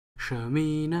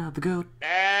Shermina the goat.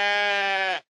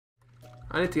 I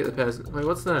need to get the peasant. Wait,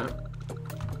 what's that? Is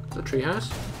that a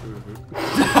treehouse?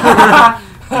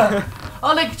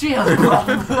 I like treehouse.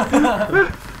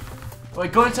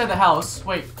 Wait, go inside the house.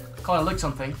 Wait, Colin, look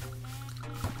something.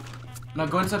 No,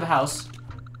 go inside the house.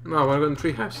 No, I want to go in the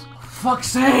treehouse. Fuck's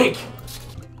sake!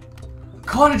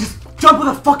 Connor, just jump with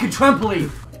a fucking trampoline!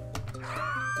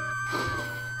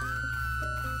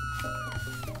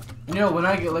 You know, when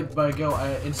I get licked by a goat,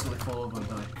 I instantly fall over and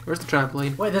die. Where's the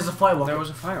trampoline? Wait, there's a firework. There was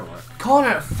a firework.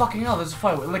 Connor, fucking hell, there's a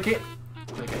firework. Lick it.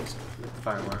 Lick it.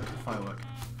 Firework. Firework.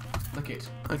 Lick it.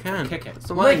 I can. Kick it. It's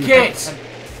the Lick line. it!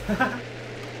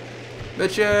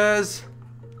 Bitches!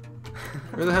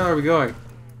 Where the hell are we going?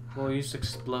 Well, you just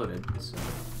exploded. So.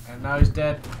 And now he's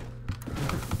dead.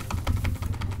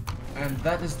 And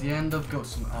that is the end of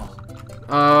Ghost and All.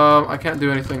 I can't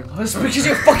do anything. Oh, it's because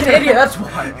you're a fucking idiot, that's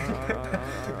why!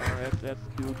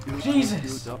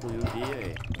 Jesus!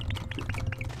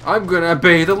 I'm gonna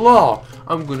obey the law.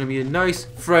 I'm gonna be a nice,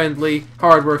 friendly,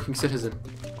 hard-working citizen.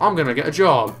 I'm gonna get a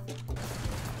job.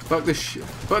 Fuck this shit.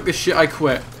 Fuck this shit, I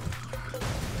quit.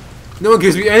 No one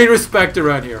gives me any respect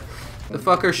around here. The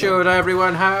fucker showed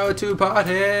everyone how to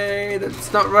party.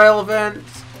 That's not relevant.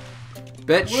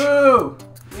 Bitch. Woo!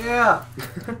 Yeah!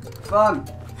 Fun!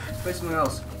 Play something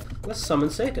else. Let's summon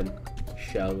Satan,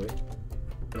 shall we?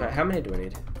 Alright, how many do I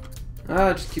need?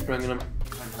 Just keep bringing them.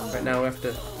 Right now we have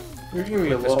to... You're giving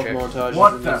me a lot of montages.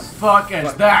 What the fuck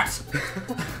is that?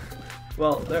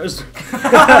 Well, there's...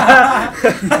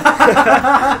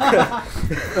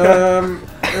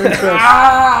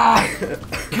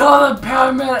 Call the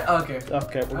paramedic! Okay.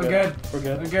 Okay, we're I'm good. good. We're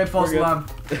good. I'm good. False We're good. alarm.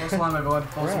 False alarm, everyone.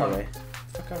 False Where are alarm. we?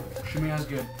 Fuck are we? Shemina's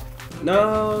good.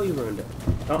 No, you ruined it.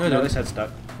 Oh, No, no, this head's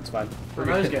stuck. It's fine. We're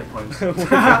gonna get points. We're He's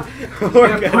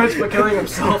good. get points for killing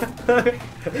himself.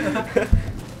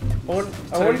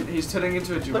 He's He's turning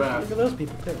into a look, giraffe. look at those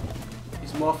people too.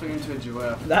 He's morphing into a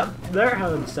giraffe. They're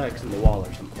having sex in the wall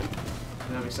or something.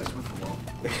 And having sex with the wall.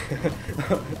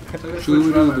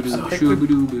 Shoo-ba-doo-ba-doo,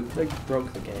 shoo-ba-doo-ba. They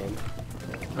broke the game.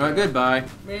 Alright, goodbye.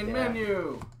 Main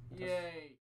menu!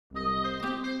 Yay!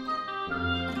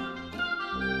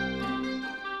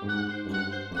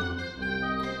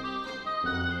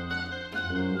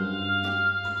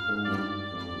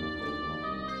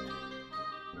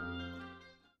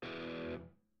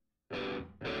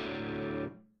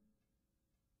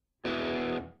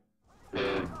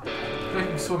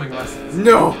 Taking swimming lessons.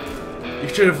 No! You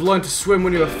should have learned to swim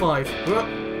when you were 5.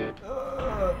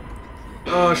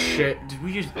 Oh shit. Did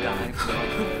we just die?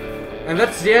 And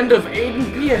that's the end of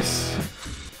Aiden Pierce.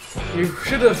 You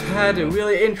should have had a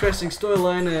really interesting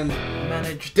storyline and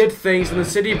did things in the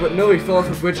city, but no, he fell off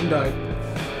a bridge and died.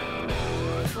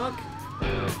 Fuck.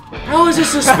 How is this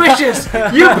suspicious?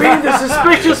 You being the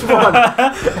suspicious one!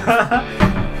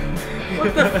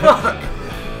 What the fuck?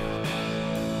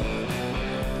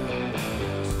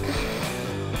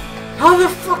 How the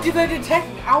fuck did they detect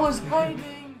I was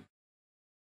hiding?